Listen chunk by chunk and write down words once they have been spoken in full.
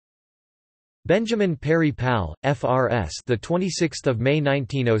Benjamin Peary Pal, FRS, the 26th of May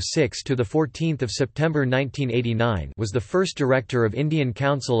 1906 to the 14th of September 1989, was the first director of Indian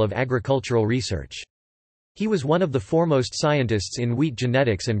Council of Agricultural Research. He was one of the foremost scientists in wheat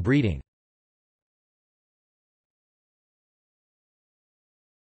genetics and breeding.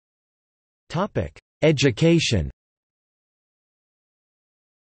 Topic: Education.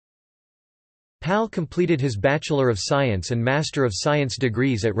 Pal completed his Bachelor of Science and Master of Science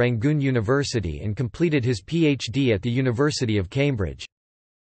degrees at Rangoon University and completed his PhD at the University of Cambridge.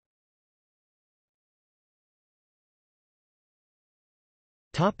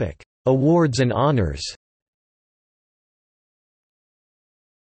 Topic: Awards and honors.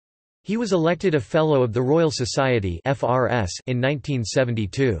 He was elected a Fellow of the Royal Society (FRS) in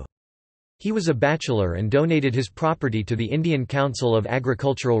 1972. He was a bachelor and donated his property to the Indian Council of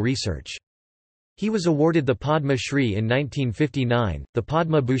Agricultural Research. He was awarded the Padma Shri in 1959, the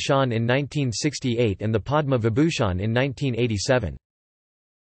Padma Bhushan in 1968 and the Padma Vibhushan in 1987.